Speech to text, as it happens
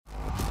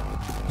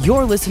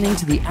You're listening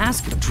to the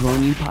Ask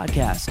Drone U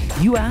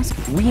podcast. You ask,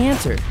 we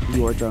answer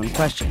your drone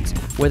questions.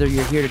 Whether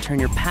you're here to turn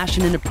your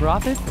passion into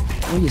profit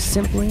or you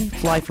simply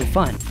fly for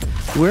fun,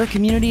 we're a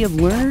community of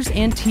learners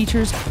and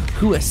teachers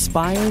who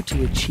aspire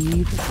to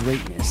achieve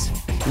greatness.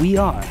 We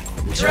are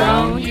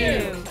Drone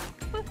U.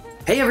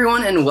 Hey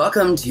everyone, and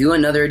welcome to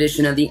another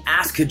edition of the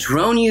Ask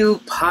Drone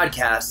U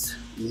podcast,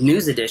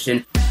 news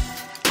edition.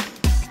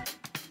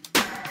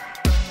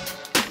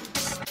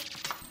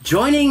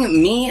 Joining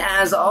me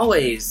as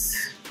always,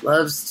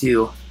 loves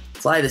to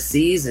fly the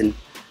seas and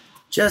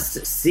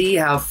just see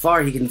how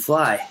far he can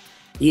fly.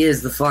 He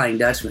is the Flying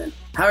Dutchman.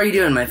 How are you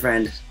doing, my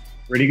friend?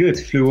 Pretty good.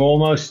 Flew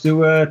almost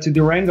to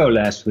Durango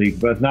last week,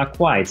 but not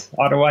quite.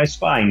 Otherwise,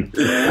 fine.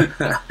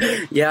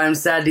 Yeah, I'm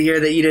sad to hear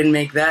that you didn't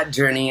make that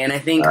journey, and I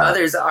think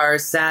others are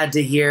sad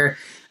to hear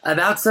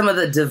about some of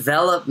the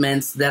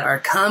developments that are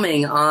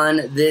coming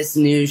on this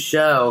new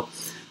show.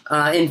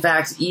 In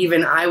fact,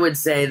 even I would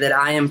say that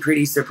I am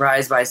pretty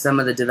surprised by some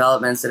of the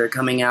developments that are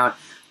coming out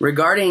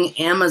regarding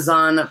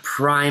Amazon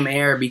Prime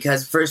Air,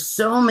 because for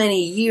so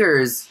many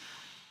years,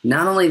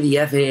 not only the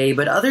FAA,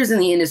 but others in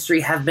the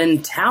industry have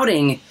been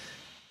touting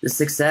the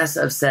success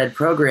of said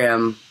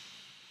program.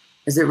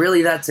 Is it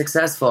really that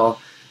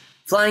successful?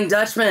 Flying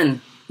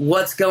Dutchman,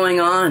 what's going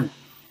on?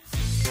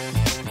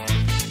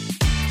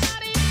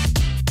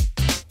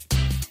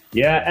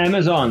 Yeah,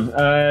 Amazon.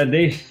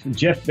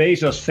 Jeff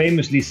Bezos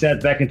famously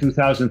said back in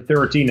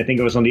 2013, I think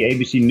it was on the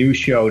ABC News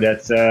show,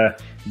 that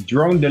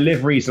drone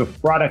deliveries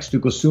of products to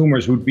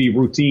consumers would be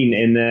routine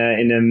in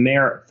a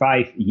mere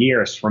 5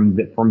 years from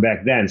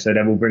back then. So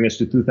that will bring us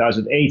to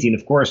 2018.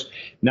 Of course,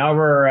 now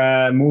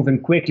we're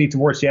moving quickly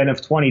towards the end of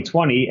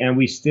 2020, and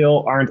we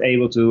still aren't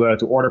able to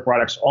order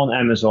products on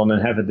Amazon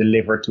and have it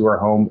delivered to our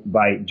home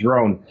by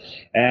drone.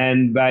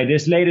 And by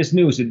this latest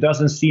news, it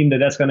doesn't seem that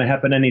that's going to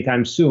happen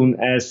anytime soon,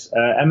 as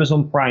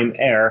Amazon Prime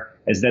Air,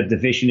 as that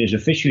division is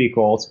officially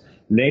called,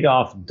 laid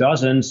off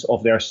dozens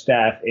of their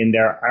staff in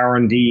their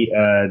R&D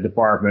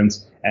department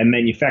and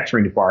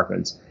manufacturing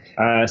department.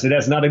 So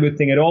that's not a good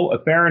thing at all.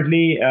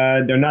 Apparently,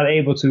 they're not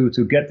able to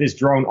get this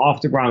drone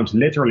off the ground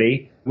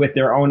literally with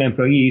their own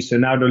employees. So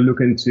now they're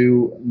looking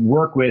to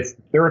work with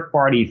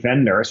third-party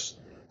vendors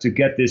to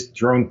get this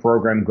drone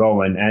program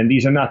going. And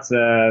these are not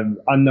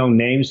unknown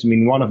names. I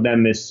mean, one of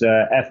them is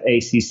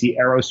FACC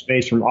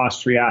Aerospace from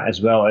Austria, as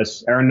well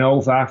as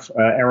Aernova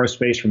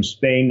Aerospace from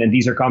Spain. And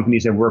these are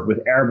companies that work with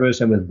Airbus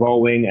and with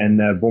Boeing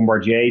and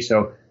Bombardier.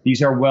 So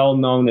these are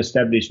well-known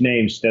established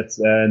names that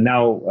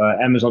now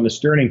Amazon is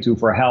turning to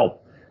for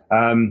help.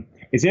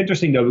 It's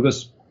interesting, though,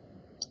 because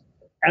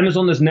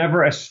Amazon has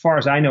never, as far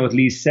as I know at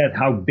least, said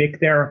how big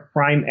their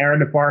Prime Air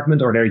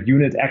department or their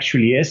unit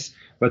actually is.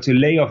 But to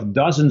lay off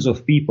dozens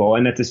of people,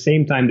 and at the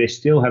same time they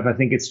still have, I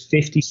think it's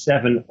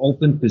 57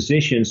 open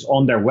positions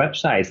on their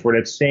website for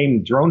that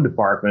same drone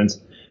department.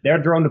 Their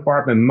drone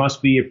department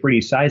must be a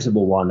pretty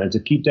sizable one. And to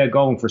keep that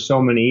going for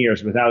so many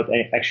years without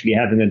actually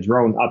having a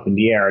drone up in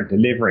the air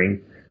delivering,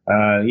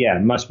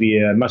 must be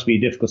a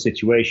difficult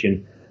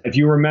situation. If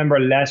you remember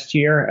last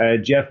year,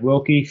 Jeff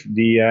Wilkie,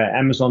 the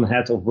Amazon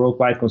head of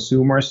worldwide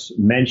consumers,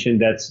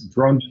 mentioned that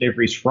drone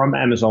deliveries from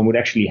Amazon would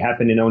actually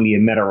happen in only a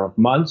matter of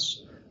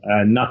months.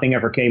 Nothing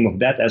ever came of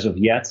that as of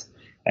yet.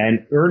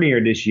 And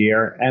earlier this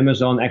year,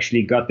 Amazon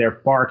actually got their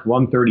Part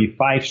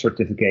 135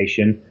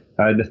 certification,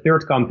 the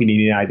third company in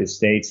the United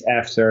States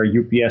after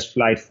UPS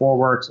Flight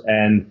Forward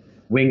and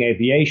Wing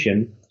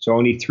Aviation. So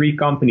only 3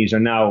 companies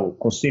are now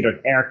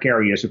considered air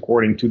carriers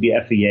according to the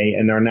FAA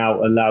and are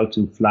now allowed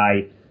to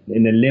fly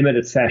in a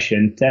limited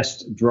fashion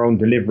test drone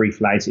delivery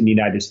flights in the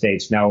United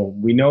States. Now,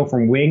 we know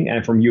from Wing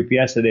and from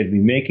UPS that they've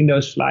been making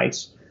those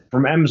flights.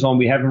 From Amazon,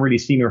 we haven't really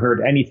seen or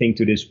heard anything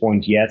to this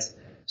point yet.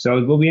 So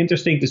it will be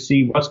interesting to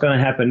see what's going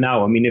to happen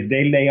now. I mean, if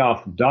they lay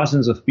off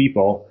dozens of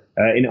people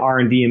in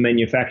R&D and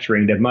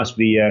manufacturing, that must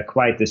be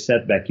quite the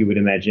setback, you would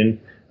imagine.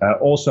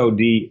 Also,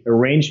 the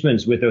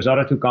arrangements with those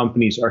other 2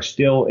 companies are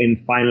still in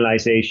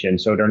finalization.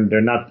 So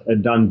they're not a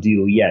done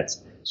deal yet.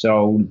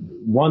 So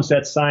once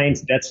that's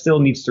signed, that still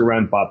needs to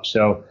ramp up.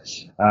 So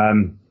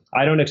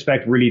I don't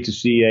expect really to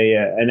see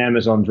an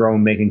Amazon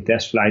drone making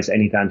test flights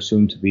anytime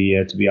soon, to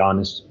be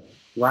honest.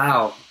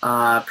 Wow,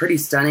 pretty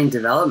stunning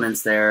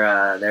developments there,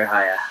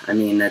 Haya. I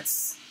mean,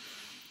 that's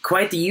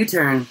quite the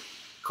U-turn.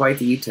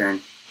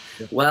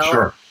 Well,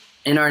 sure.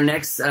 In our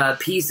next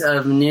piece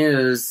of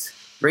news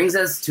brings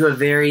us to a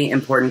very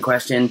important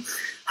question.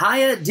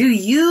 Haya, do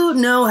you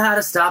know how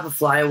to stop a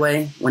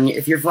flyaway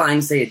if you're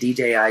flying, say, a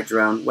DJI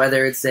drone,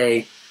 whether it's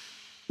a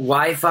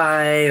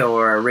Wi-Fi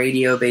or a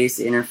radio-based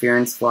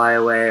interference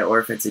flyaway, or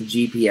if it's a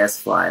GPS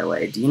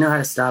flyaway? Do you know how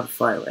to stop a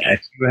flyaway?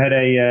 If you had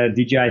a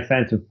DJI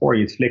Phantom 4,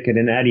 you'd flick it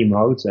in Eddy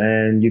mode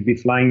and you'd be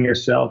flying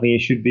yourself and you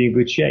should be in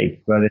good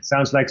shape. But it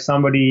sounds like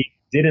somebody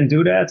didn't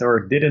do that or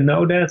didn't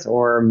know that,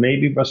 or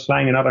maybe was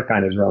flying another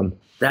kind of drone.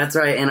 That's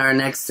right. In our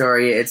next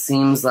story, it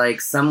seems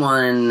like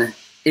someone,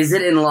 is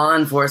it in law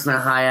enforcement,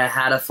 Haya,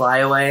 had a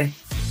flyaway?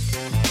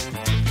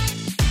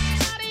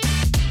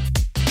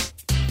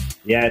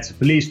 Yeah, it's a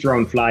police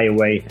drone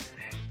flyaway.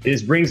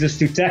 This brings us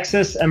to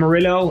Texas,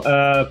 Amarillo.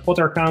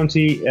 Potter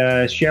County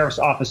Sheriff's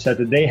Office said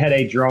that they had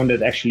a drone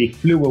that actually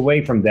flew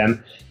away from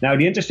them. Now,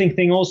 the interesting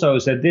thing also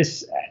is that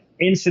this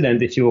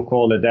incident, if you will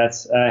call it that,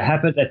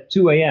 happened at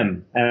 2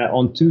 a.m.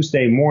 On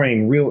Tuesday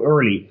morning, real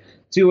early.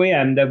 2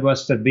 a.m., that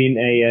must have been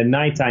a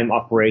nighttime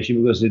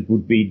operation because it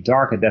would be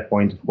dark at that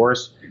point, of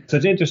course. So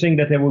it's interesting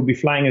that they will be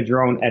flying a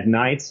drone at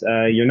night.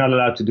 You're not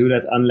allowed to do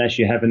that unless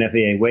you have an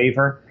FAA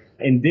waiver.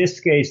 In this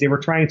case, they were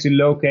trying to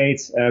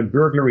locate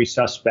burglary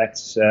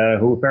suspects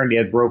who apparently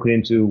had broken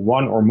into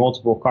one or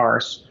multiple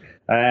cars.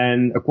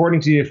 And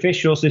according to the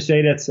officials, they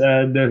say that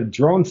the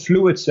drone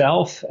flew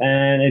itself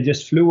and it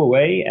just flew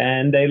away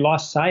and they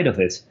lost sight of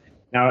it.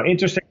 Now,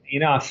 interestingly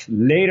enough,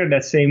 later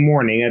that same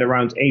morning at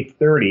around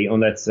 8:30 on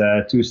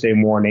that Tuesday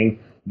morning,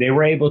 they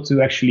were able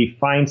to actually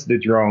find the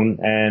drone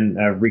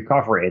and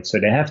recover it. So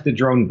they have the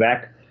drone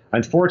back.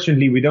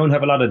 Unfortunately, we don't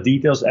have a lot of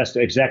details as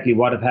to exactly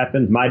what had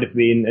happened. Might have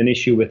been an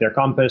issue with their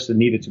compass that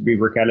needed to be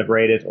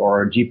recalibrated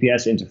or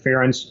GPS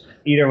interference.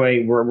 Either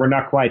way, we're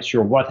not quite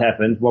sure what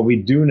happened. What we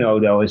do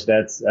know, though, is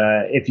that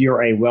if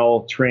you're a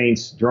well-trained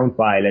drone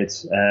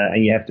pilot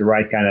and you have the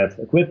right kind of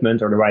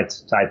equipment or the right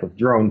type of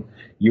drone,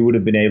 you would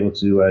have been able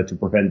to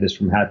prevent this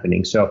from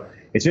happening. So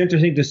it's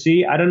interesting to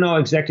see. I don't know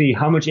exactly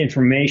how much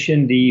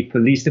information the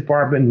police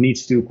department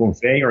needs to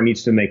convey or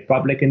needs to make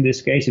public in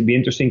this case. It'd be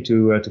interesting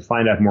to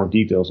find out more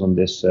details on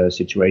this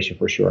situation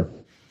for sure.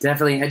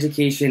 Definitely,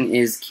 education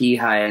is key,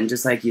 Haya. And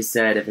just like you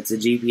said, if it's a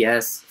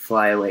GPS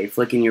flyaway,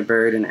 flicking your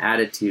bird in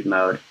attitude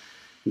mode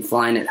and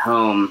flying it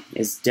home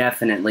is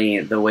definitely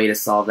the way to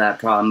solve that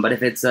problem. But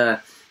if it's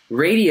a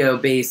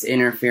radio-based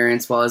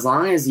interference, well, as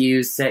long as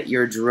you set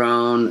your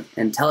drone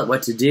and tell it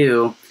what to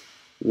do,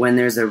 when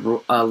there's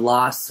a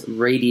lost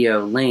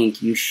radio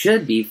link, you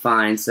should be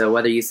fine. So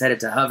whether you set it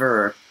to hover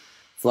or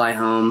fly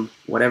home,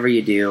 whatever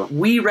you do,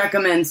 we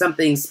recommend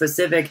something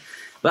specific.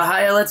 But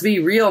Haya, let's be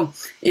real.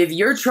 If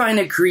you're trying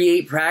to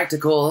create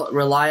practical,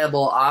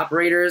 reliable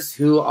operators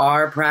who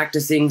are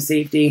practicing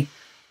safety,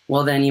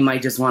 well, then you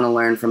might just want to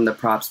learn from the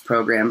props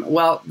program.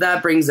 Well,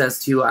 that brings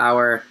us to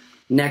our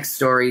next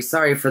story.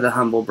 Sorry for the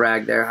humble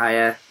brag there,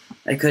 Haya.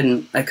 I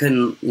couldn't,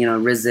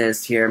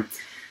 resist here.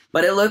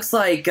 But it looks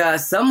like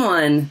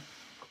someone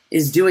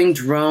is doing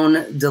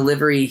drone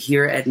delivery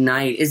here at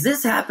night. Is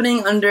this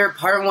happening under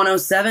Part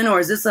 107 or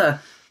is this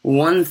a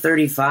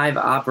 135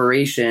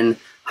 operation,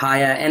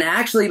 Haya? And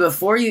actually,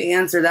 before you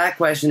answer that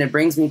question, it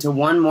brings me to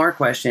one more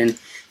question.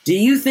 Do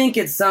you think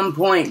at some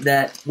point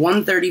that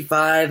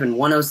 135 and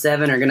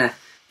 107 are going to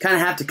kind of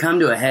have to come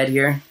to a head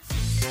here?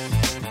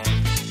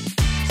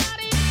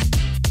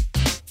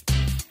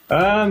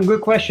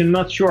 Good question.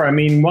 Not sure. I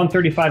mean,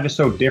 135 is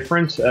so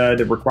different.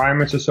 The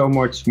requirements are so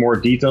much more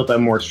detailed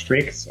and more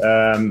strict.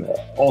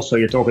 Also,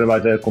 you're talking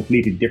about a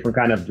completely different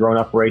kind of drone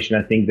operation,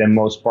 I think, than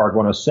most Part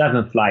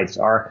 107 flights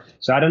are.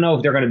 So I don't know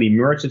if they're going to be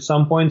merged at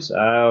some point.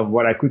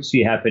 What I could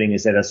see happening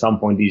is that at some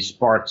point these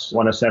Parts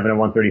 107 and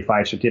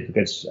 135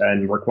 certificates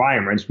and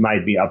requirements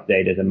might be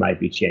updated and might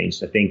be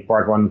changed. I think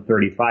Part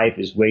 135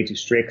 is way too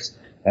strict.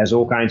 Has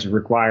all kinds of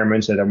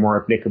requirements that are more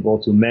applicable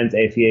to manned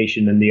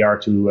aviation than they are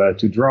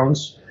to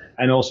drones.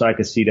 And also I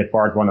could see that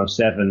Part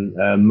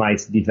 107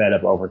 might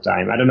develop over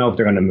time. I don't know if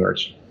they're going to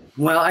merge.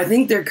 Well, I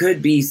think there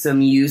could be some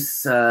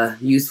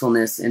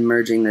usefulness in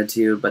merging the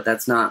two, but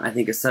that's not, I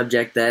think, a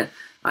subject that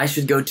I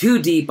should go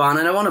too deep on.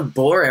 I don't want to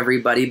bore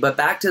everybody, but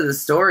back to the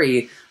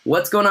story.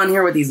 What's going on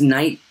here with these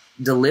night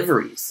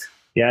deliveries?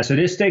 Yeah, so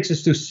this takes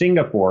us to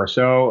Singapore.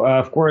 So,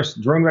 of course,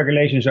 drone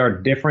regulations are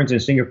different in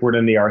Singapore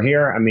than they are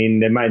here. I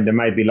mean, there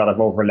might be a lot of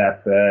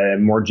overlap,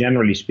 more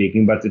generally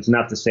speaking, but it's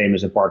not the same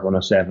as a Part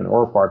 107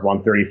 or Part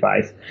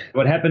 135.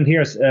 What happened here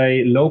is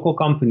a local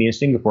company in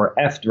Singapore,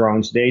 F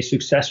Drones, they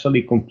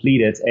successfully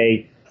completed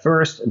a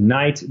first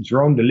night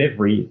drone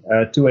delivery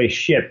to a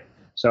ship.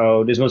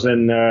 So this was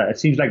it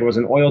seems like it was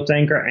an oil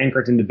tanker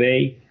anchored in the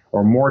bay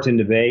or moored in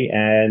the bay,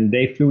 and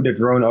they flew the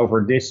drone over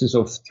a distance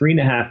of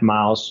 3.5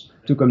 miles.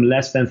 Took them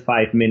less than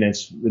 5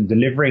 minutes,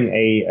 delivering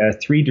a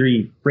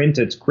 3D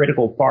printed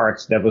critical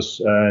part that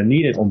was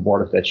needed on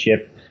board of that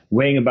ship,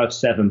 weighing about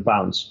 7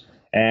 pounds.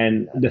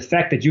 And the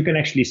fact that you can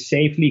actually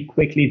safely,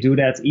 quickly do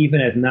that, even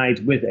at night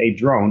with a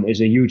drone,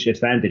 is a huge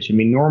advantage. I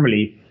mean,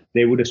 normally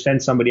they would have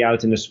sent somebody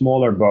out in a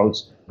smaller boat,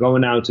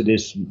 going out to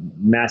this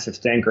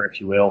massive tanker, if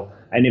you will.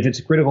 And if it's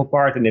a critical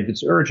part and if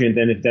it's urgent,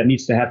 and if that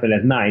needs to happen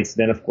at night,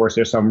 then of course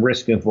there's some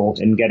risk involved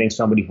in getting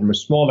somebody from a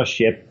smaller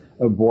ship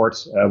aboard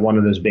one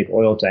of those big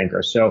oil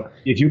tankers. So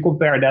if you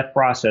compare that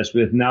process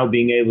with now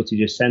being able to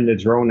just send a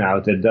drone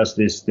out that does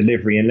this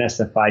delivery in less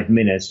than 5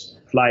 minutes,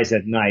 flies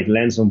at night,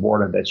 lands on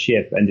board of that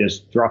ship, and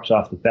just drops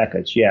off the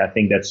package, yeah, I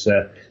think that's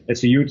a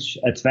huge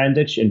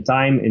advantage in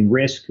time, in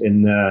risk,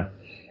 in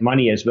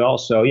money as well.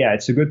 So yeah,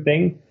 it's a good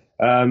thing.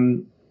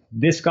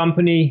 This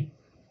company,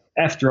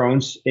 F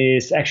Drones,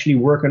 is actually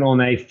working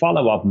on a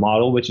follow-up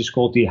model, which is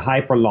called the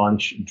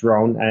Hyperlaunch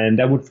drone, and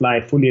that would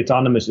fly fully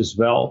autonomous as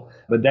well,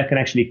 but that can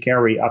actually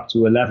carry up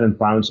to 11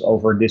 pounds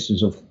over a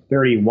distance of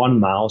 31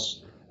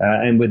 miles.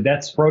 And with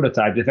that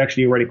prototype, they've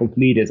actually already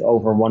completed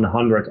over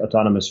 100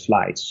 autonomous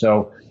flights.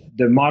 So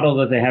The model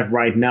that they have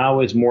right now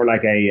is more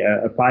like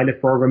a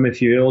pilot program,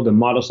 if you will. The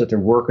models that they're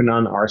working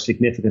on are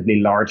significantly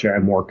larger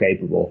and more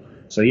capable.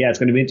 So yeah, it's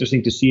going to be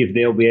interesting to see if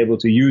they'll be able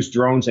to use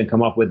drones and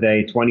come up with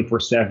a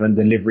 24/7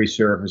 delivery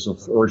service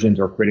of urgent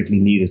or critically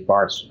needed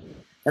parts.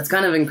 That's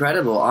kind of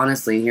incredible,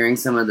 honestly. Hearing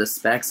some of the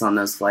specs on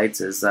those flights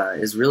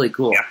is really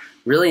cool. Yeah.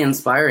 Really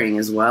inspiring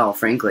as well,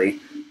 frankly.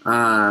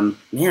 Man,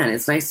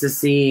 it's nice to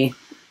see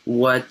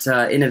what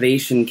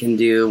innovation can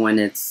do when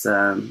it's,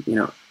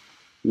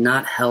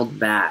 not held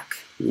back.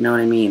 You know what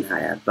I mean,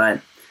 Hayat?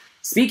 But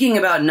speaking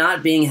about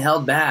not being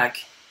held back,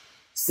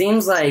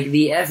 seems like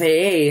the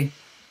FAA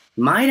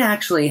might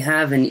actually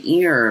have an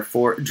ear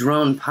for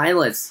drone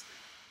pilots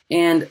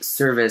and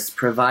service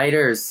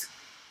providers.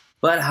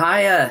 But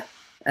Haya,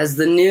 as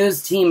the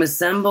news team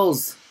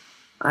assembles,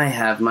 I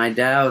have my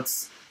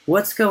doubts.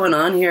 What's going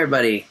on here,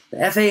 buddy?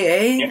 The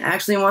FAA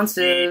actually wants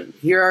to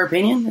hear our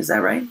opinion? Is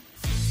that right?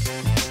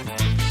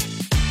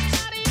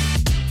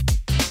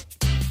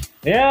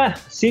 Yeah,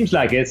 seems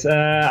like it.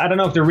 I don't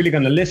know if they're really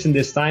going to listen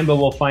this time, but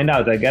we'll find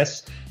out, I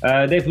guess.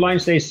 They've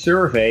launched a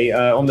survey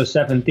on the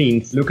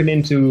 17th looking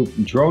into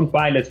drone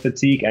pilot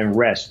fatigue and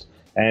rest.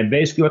 And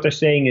basically what they're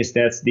saying is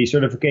that the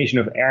certification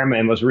of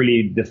airman was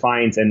really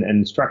defined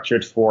and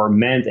structured for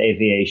manned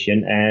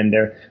aviation. And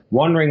they're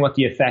wondering what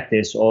the effect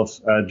is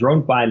of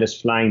drone pilots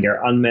flying their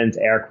unmanned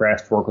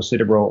aircraft for a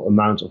considerable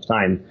amount of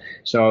time.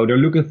 So they're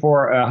looking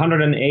for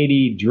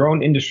 180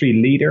 drone industry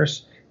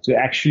leaders to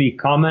actually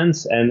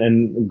comment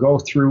and go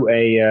through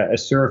a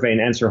survey and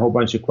answer a whole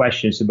bunch of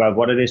questions about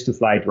what it is to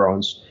fly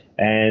drones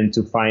and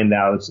to find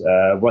out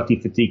what the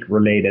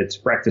fatigue-related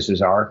practices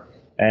are.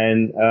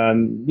 And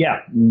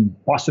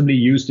possibly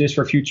use this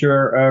for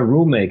future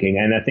rulemaking.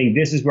 And I think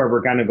this is where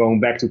we're kind of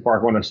going back to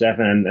part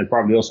 107 and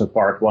probably also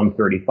part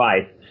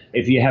 135.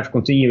 If you have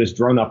continuous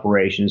drone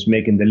operations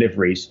making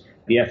deliveries,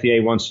 the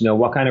FAA wants to know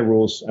what kind of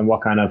rules and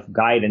what kind of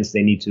guidance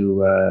they need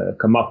to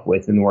come up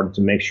with in order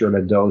to make sure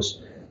that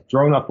those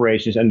drone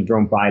operations and the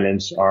drone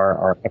pilots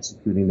are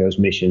executing those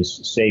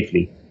missions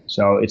safely.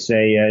 So it's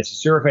a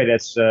survey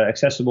that's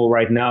accessible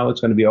right now.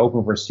 It's going to be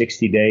open for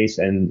 60 days,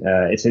 and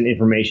it's an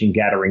information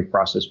gathering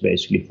process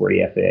basically for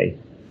the FAA.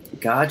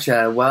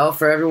 Gotcha. Well,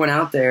 for everyone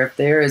out there, if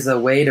there is a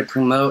way to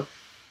promote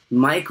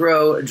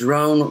micro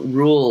drone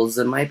rules,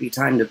 it might be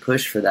time to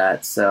push for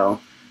that.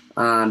 So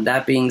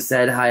that being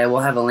said, Haya,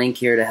 we'll have a link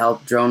here to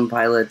help drone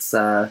pilots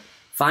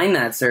find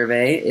that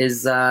survey.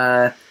 Is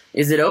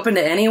it open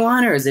to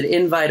anyone, or is it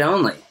invite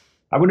only?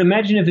 I would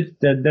imagine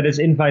that it's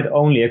invite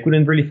only. I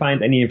couldn't really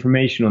find any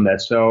information on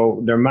that.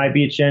 So there might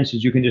be a chance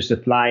that you can just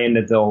apply and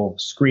that they'll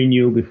screen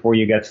you before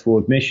you get full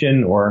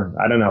admission, or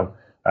I don't know.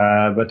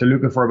 But they're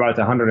looking for about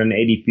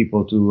 180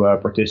 people to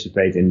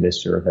participate in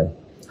this survey.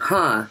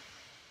 Huh.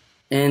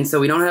 And so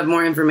we don't have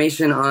more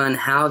information on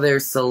how they're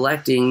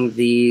selecting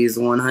these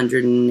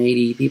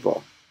 180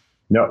 people.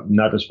 No,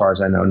 not as far as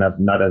I know.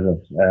 Not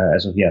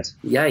as of yet.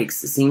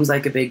 Yikes. It seems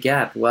like a big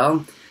gap.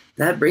 Well,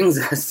 that brings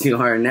us to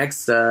our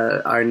next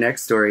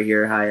story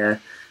here, Haya,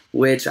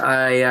 which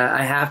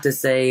I have to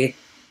say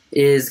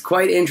is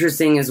quite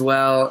interesting as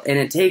well, and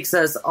it takes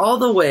us all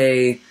the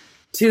way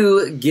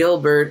to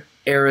Gilbert,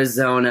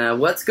 Arizona.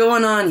 What's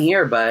going on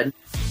here, bud?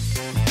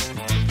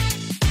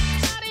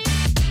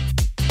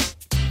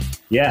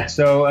 Yeah,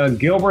 so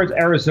Gilbert,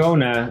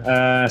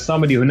 Arizona,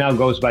 somebody who now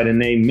goes by the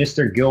name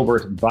Mr.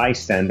 Gilbert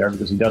Bystander,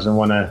 because he doesn't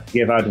want to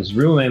give out his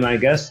real name, I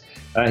guess.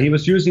 He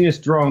was using his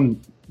drone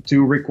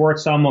to record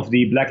some of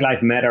the Black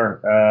Lives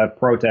Matter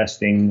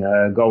protesting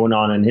going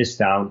on in his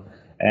town.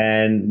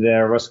 And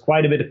there was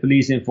quite a bit of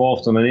police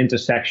involved on an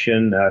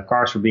intersection.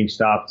 Cars were being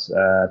stopped.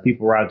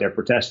 People were out there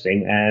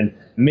protesting. And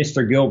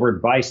Mr.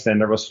 Gilbert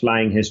Bystander was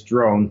flying his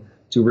drone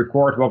to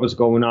record what was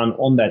going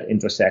on that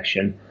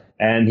intersection.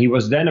 And he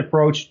was then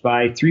approached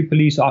by 3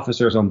 police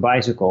officers on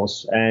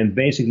bicycles. And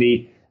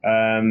basically,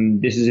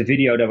 this is a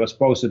video that was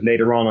posted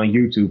later on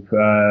YouTube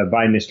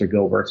by Mr.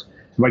 Gilbert.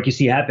 What you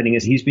see happening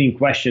is he's being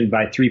questioned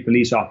by 3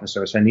 police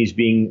officers, and he's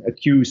being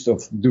accused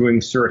of doing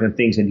certain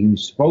things that he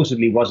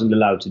supposedly wasn't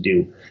allowed to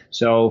do.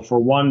 So for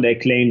one, they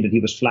claim that he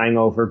was flying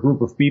over a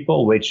group of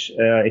people, which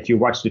if you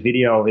watch the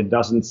video, it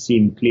doesn't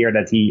seem clear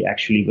that he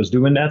actually was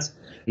doing that.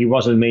 He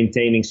wasn't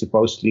maintaining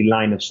supposedly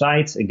line of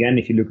sight. Again,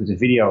 if you look at the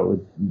video,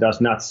 it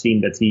does not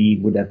seem that he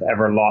would have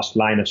ever lost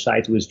line of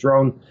sight to his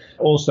drone.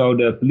 Also,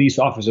 the police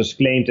officers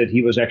claimed that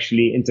he was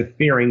actually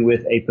interfering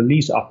with a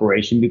police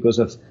operation because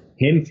of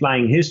him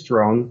flying his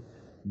drone.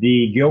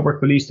 The Gilbert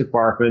Police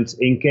Department,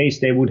 in case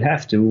they would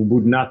have to,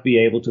 would not be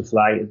able to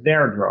fly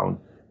their drone.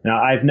 Now,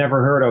 I've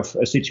never heard of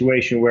a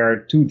situation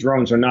where 2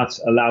 drones are not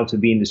allowed to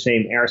be in the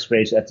same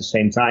airspace at the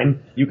same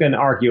time. You can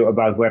argue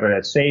about whether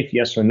that's safe,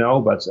 yes or no,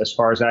 but as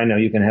far as I know,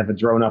 you can have a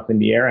drone up in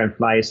the air and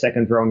fly a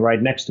second drone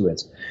right next to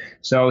it.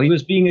 So he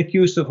was being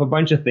accused of a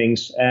bunch of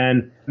things,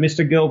 and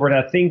Mr. Gilbert,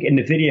 I think in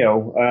the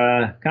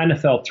video, kind of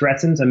felt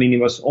threatened. I mean, he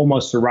was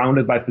almost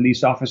surrounded by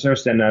police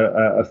officers. Then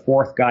a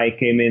 4th guy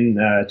came in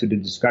to the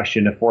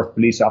discussion, a 4th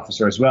police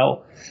officer as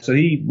well. So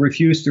he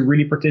refused to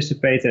really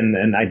participate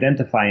and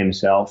identify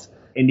himself.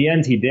 In the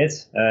end, he did.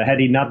 Had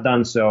he not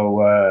done so,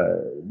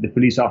 the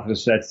police officer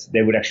said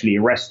they would actually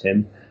arrest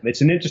him.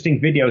 It's an interesting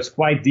video. It's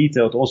quite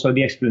detailed. Also,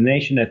 the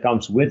explanation that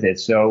comes with it.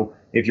 So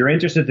if you're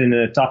interested in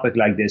a topic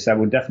like this, I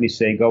would definitely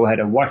say go ahead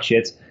and watch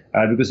it.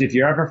 Because if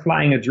you're ever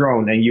flying a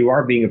drone and you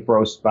are being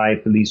approached by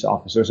police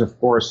officers, of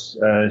course,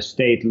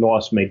 state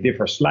laws may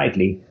differ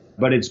slightly.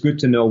 But it's good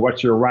to know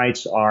what your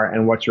rights are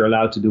and what you're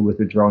allowed to do with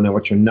the drone and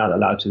what you're not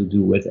allowed to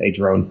do with a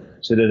drone,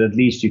 so that at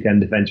least you can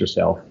defend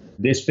yourself.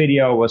 This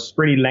video was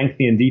pretty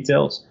lengthy and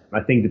detailed.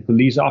 I think the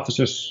police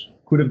officers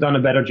could have done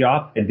a better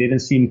job. It didn't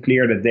seem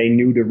clear that they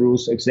knew the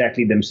rules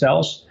exactly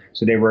themselves.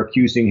 So they were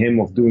accusing him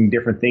of doing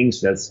different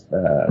things that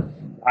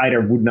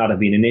either would not have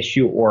been an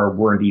issue or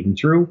weren't even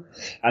true.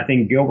 I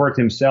think Gilbert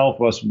himself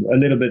was a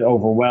little bit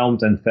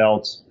overwhelmed and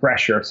felt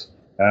pressured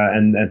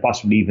and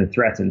possibly even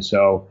threatened.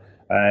 So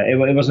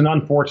it was an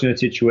unfortunate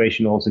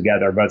situation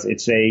altogether, but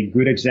it's a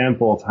good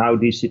example of how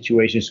these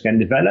situations can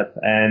develop.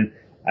 And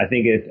I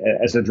think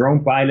as a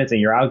drone pilot and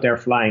you're out there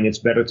flying, it's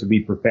better to be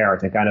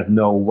prepared and kind of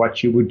know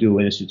what you would do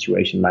in a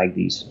situation like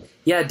these.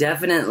 Yeah,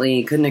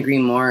 definitely. Couldn't agree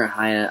more,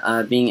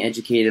 Haya. Being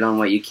educated on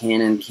what you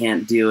can and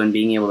can't do and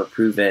being able to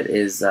prove it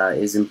is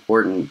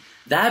important.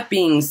 That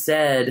being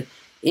said,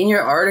 in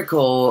your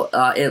article,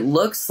 it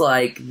looks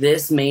like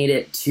this made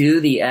it to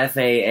the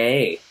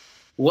FAA.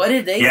 What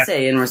did they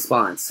say in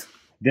response?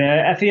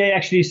 The FAA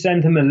actually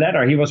sent him a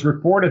letter. He was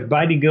reported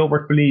by the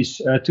Gilbert police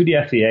to the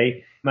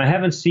FAA. I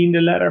haven't seen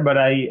the letter, but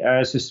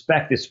I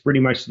suspect it's pretty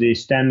much the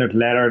standard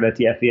letter that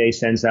the FAA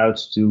sends out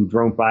to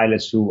drone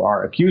pilots who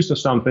are accused of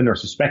something or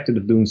suspected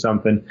of doing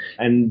something.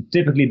 And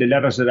typically the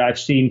letters that I've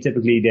seen,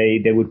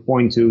 they would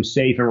point to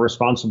safe and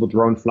responsible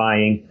drone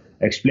flying,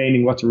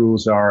 explaining what the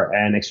rules are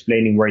and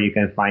explaining where you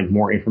can find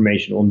more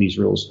information on these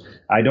rules.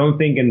 I don't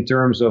think in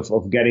terms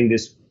of getting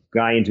this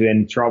guy into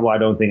any trouble, I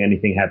don't think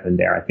anything happened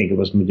there. I think it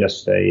was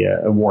just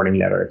a warning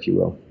letter, if you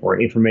will,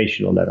 or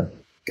informational letter.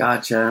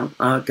 Gotcha.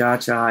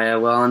 Gotcha, Haya.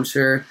 Well, I'm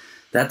sure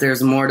that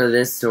there's more to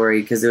this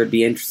story because it would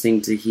be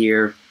interesting to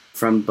hear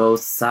from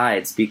both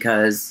sides,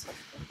 because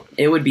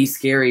it would be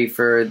scary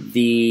for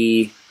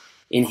the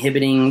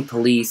inhibiting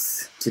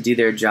police to do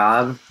their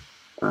job.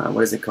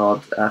 What is it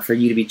called? For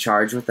you to be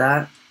charged with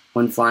that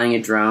when flying a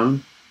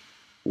drone,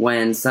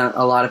 when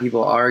a lot of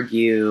people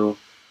argue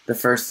the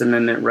First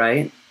Amendment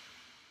right,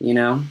 you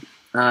know?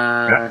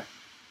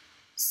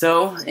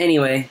 So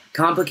anyway,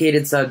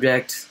 complicated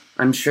subject.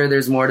 I'm sure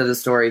there's more to the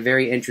story.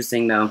 Very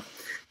interesting, though.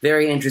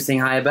 Very interesting,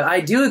 Haya. But I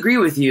do agree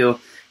with you.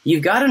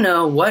 You've got to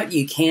know what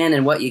you can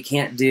and what you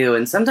can't do.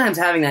 And sometimes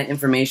having that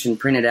information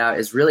printed out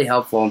is really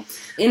helpful.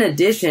 In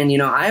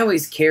addition, I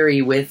always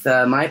carry with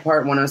my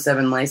Part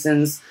 107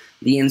 license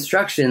the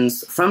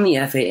instructions from the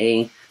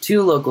FAA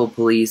to local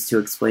police to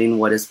explain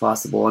what is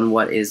possible and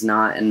what is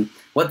not, and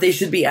what they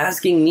should be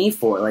asking me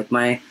for, like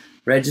my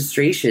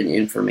registration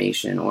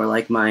information or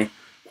like my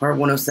Part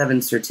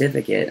 107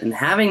 certificate. And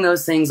having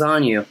those things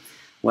on you,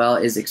 well,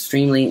 is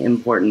extremely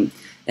important.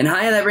 And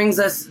Haya, that brings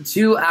us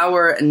to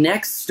our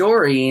next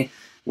story,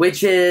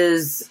 which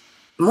is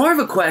more of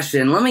a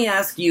question. Let me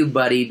ask you,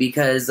 buddy,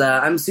 because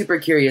I'm super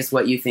curious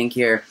what you think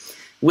here.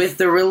 With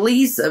the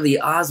release of the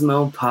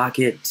Osmo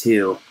Pocket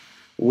 2,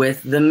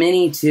 with the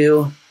Mini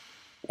 2,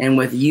 and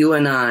with you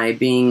and I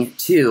being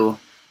 2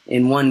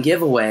 in one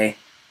giveaway,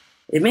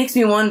 it makes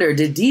me wonder,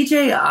 did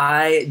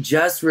DJI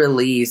just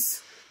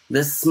release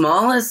the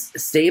smallest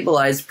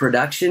stabilized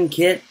production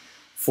kit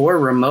for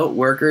remote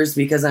workers?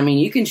 Because,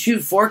 you can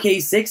shoot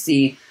 4K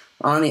 60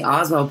 on the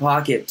Osmo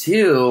Pocket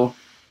 2.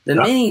 The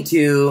Mini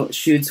 2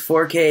 shoots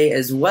 4K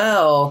as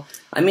well.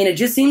 It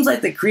just seems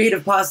like the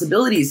creative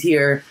possibilities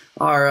here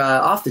are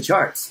off the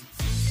charts.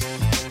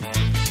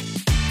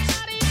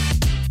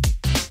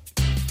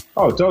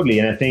 Oh, totally.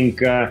 And I think,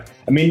 the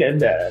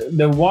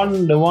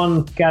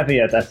one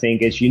caveat, I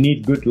think, is you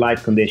need good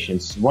light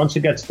conditions. Once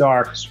it gets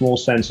dark, small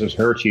sensors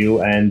hurt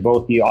you, and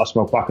both the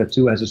Osmo Pocket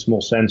 2 has a small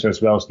sensor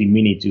as well as the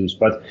Mini 2s.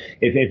 But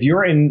if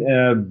you're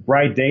in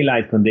bright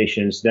daylight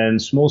conditions, then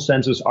small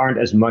sensors aren't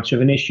as much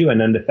of an issue.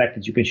 And then the fact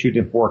that you can shoot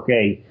in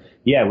 4K,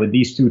 with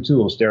these two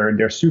tools,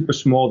 they're super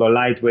small, they're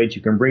lightweight,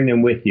 you can bring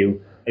them with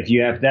you. If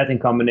you have that in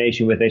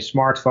combination with a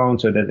smartphone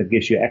so that it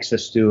gives you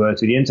access to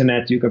the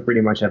internet, you can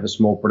pretty much have a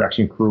small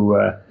production crew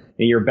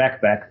in your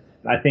backpack.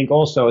 I think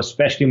also,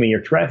 especially when you're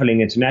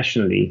traveling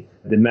internationally,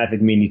 the Mavic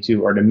Mini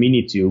 2 or the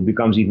Mini 2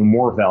 becomes even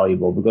more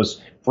valuable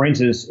because, for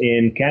instance,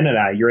 in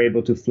Canada, you're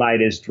able to fly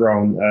this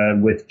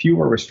drone with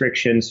fewer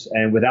restrictions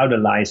and without a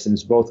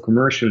license, both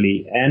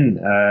commercially and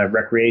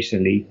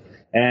recreationally.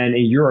 And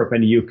in Europe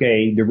and the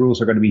UK, the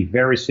rules are going to be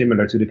very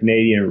similar to the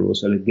Canadian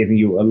rules, so giving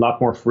you a lot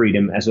more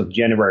freedom as of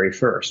January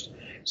 1st.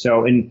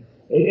 So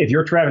if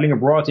you're traveling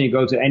abroad and you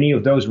go to any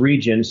of those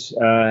regions,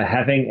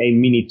 having a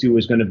Mini 2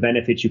 is going to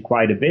benefit you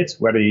quite a bit,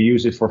 whether you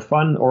use it for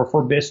fun or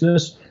for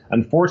business.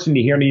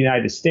 Unfortunately, here in the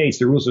United States,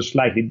 the rules are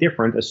slightly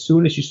different. As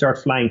soon as you start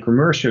flying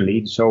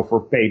commercially, so for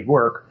paid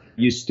work,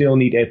 you still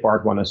need a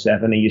Part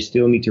 107 and you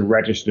still need to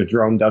register the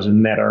drone.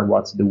 Doesn't matter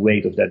what the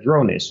weight of that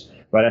drone is.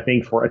 But I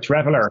think for a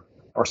traveler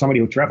or somebody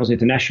who travels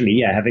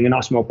internationally, having an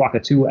Osmo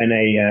Pocket 2 and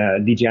a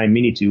DJI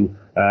Mini 2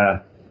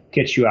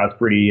 kits you out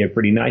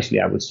pretty nicely,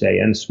 I would say,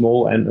 and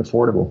small and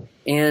affordable.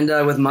 And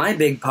with my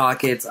big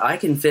pockets, I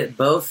can fit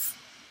both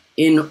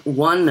in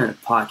one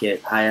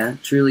pocket. Haya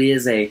truly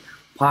is a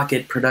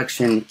pocket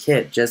production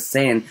kit, just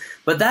saying.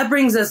 But that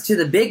brings us to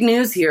the big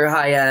news here,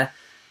 Haya.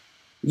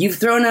 You've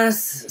thrown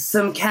us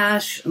some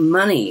cash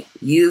money.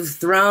 You've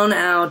thrown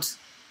out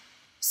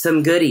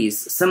some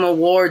goodies, some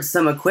awards,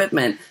 some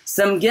equipment,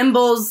 some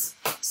gimbals,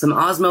 some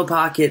Osmo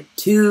Pocket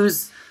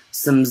 2s,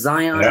 some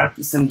Zion,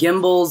 some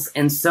gimbals,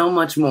 and so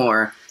much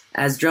more,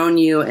 as Drone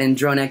U and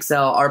Drone XL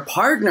are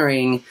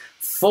partnering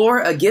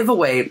for a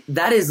giveaway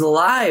that is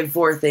live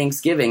for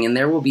Thanksgiving, and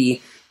there will be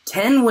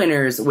 10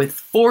 winners with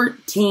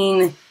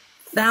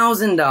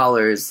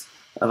 $14,000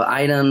 of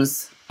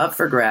items up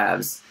for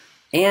grabs.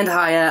 And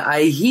Haya,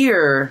 I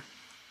hear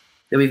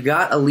that we've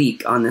got a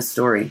leak on this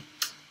story.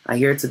 I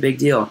hear it's a big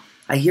deal.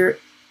 I hear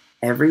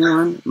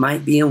everyone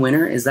might be a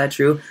winner. Is that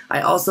true?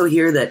 I also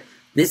hear that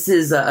this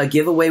is a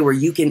giveaway where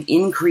you can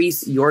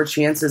increase your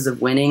chances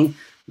of winning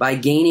by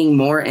gaining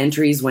more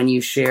entries when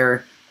you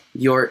share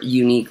your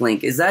unique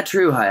link. Is that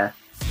true, Haya?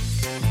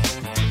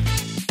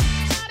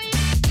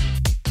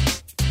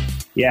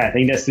 Yeah, I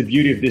think that's the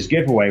beauty of this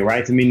giveaway,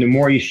 right? I mean, the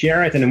more you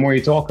share it and the more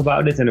you talk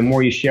about it and the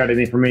more you share that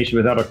information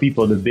with other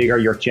people, the bigger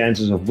your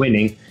chances of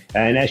winning.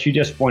 And as you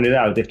just pointed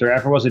out, if there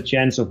ever was a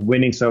chance of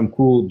winning some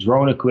cool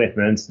drone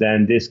equipment,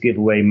 then this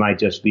giveaway might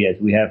just be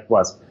it. We have,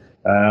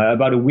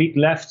 about a week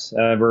left.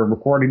 We're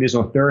recording this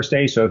on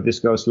Thursday, so if this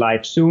goes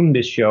live soon,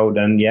 this show,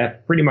 then you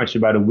have pretty much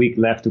about a week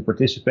left to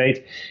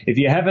participate. If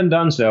you haven't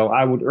done so,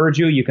 I would urge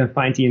you can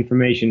find the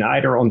information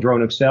either on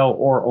Drone XL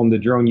or on the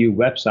Drone U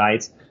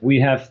website. We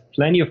have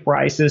plenty of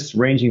prizes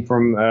ranging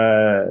from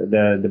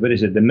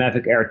the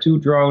Mavic Air 2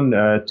 drone,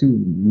 2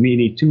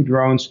 Mini 2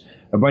 drones,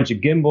 a bunch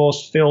of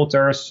gimbals,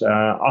 filters,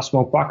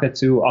 Osmo Pocket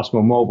 2,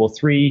 Osmo Mobile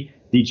 3,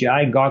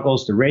 DJI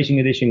goggles, the Racing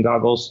Edition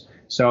goggles.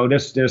 So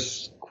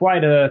there's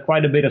quite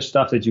a bit of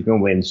stuff that you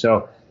can win.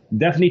 So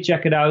definitely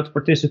check it out,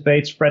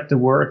 participate, spread the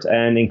word,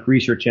 and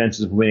increase your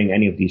chances of winning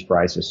any of these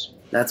prizes.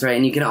 That's right,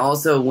 and you can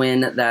also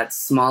win that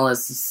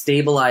smallest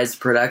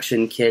stabilized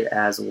production kit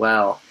as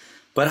well.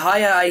 But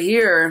Haya, I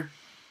hear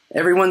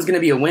everyone's going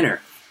to be a winner.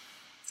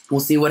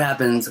 We'll see what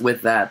happens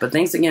with that. But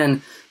thanks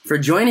again for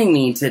joining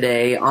me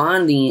today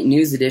on the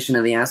news edition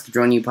of the Ask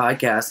Drone U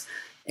podcast.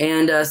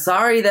 And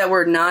sorry that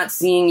we're not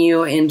seeing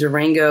you in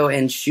Durango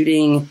and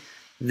shooting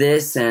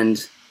this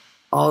and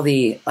all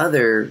the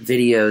other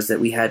videos that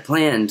we had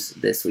planned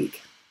this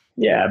week.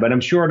 Yeah, but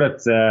I'm sure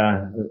that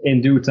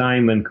in due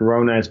time, when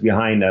Corona is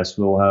behind us,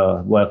 we'll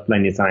have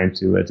plenty of time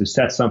to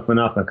set something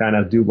up and kind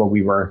of do what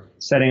we were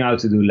setting out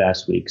to do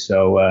last week.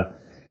 So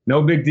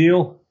no big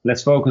deal.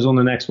 Let's focus on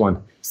the next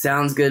one.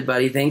 Sounds good,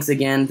 buddy. Thanks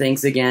again.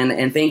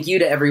 And thank you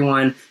to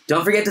everyone.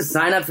 Don't forget to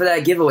sign up for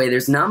that giveaway.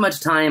 There's not much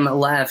time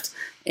left.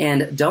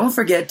 And don't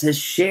forget to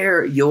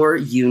share your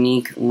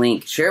unique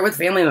link. Share it with a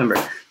family member.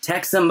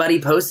 Text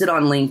somebody, post it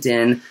on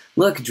LinkedIn.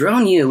 Look,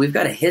 Drone U, we've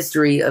got a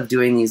history of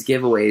doing these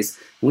giveaways.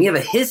 We have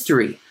a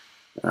history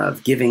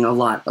of giving a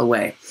lot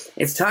away.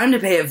 It's time to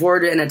pay it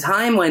forward in a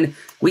time when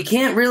we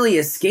can't really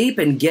escape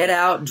and get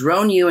out.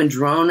 Drone U and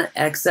Drone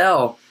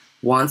XL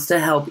wants to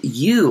help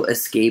you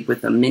escape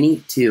with a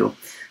Mini 2.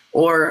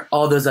 Or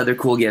all those other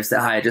cool gifts that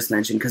Haya just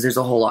mentioned, because there's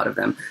a whole lot of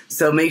them.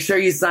 So make sure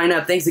you sign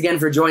up. Thanks again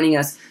for joining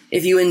us.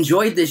 If you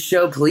enjoyed this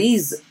show,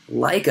 please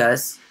like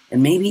us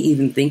and maybe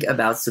even think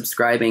about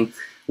subscribing.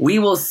 We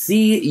will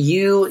see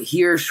you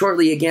here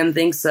shortly. Again,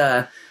 thanks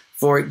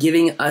for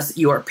giving us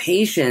your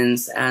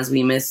patience as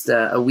we missed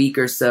a week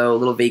or so, a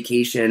little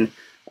vacation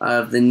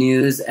of the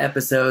news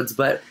episodes.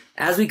 But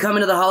as we come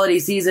into the holiday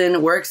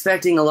season, we're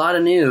expecting a lot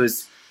of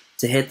news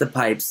to hit the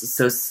pipes.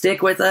 So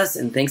stick with us,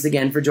 and thanks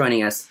again for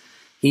joining us.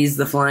 He's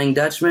the Flying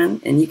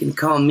Dutchman, and you can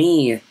call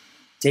me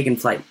Taking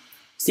Flight.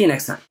 See you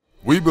next time.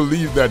 We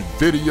believe that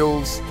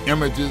videos,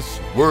 images,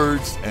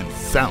 words, and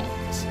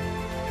sounds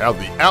have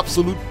the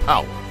absolute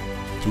power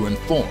to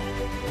inform,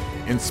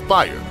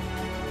 inspire,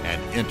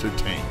 and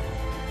entertain.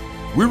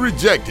 We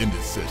reject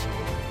indecision,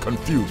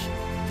 confusion,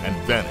 and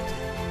vanity,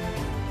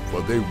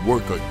 for they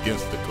work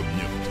against the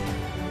community.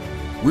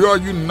 We are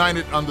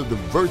united under the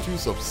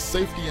virtues of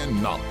safety and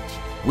knowledge.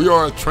 We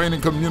are a training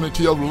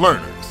community of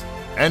learners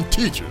and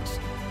teachers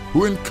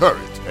who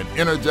encourage and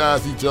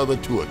energize each other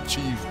to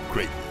achieve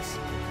greatness.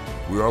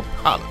 We are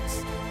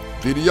pilots,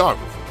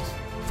 videographers,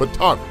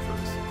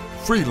 photographers,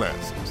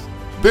 freelancers,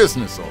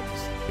 business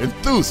owners,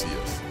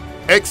 enthusiasts,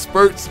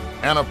 experts,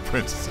 and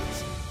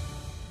apprentices.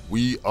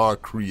 We are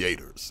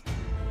creators.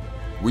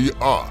 We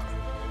are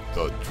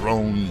the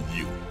Drone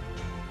U.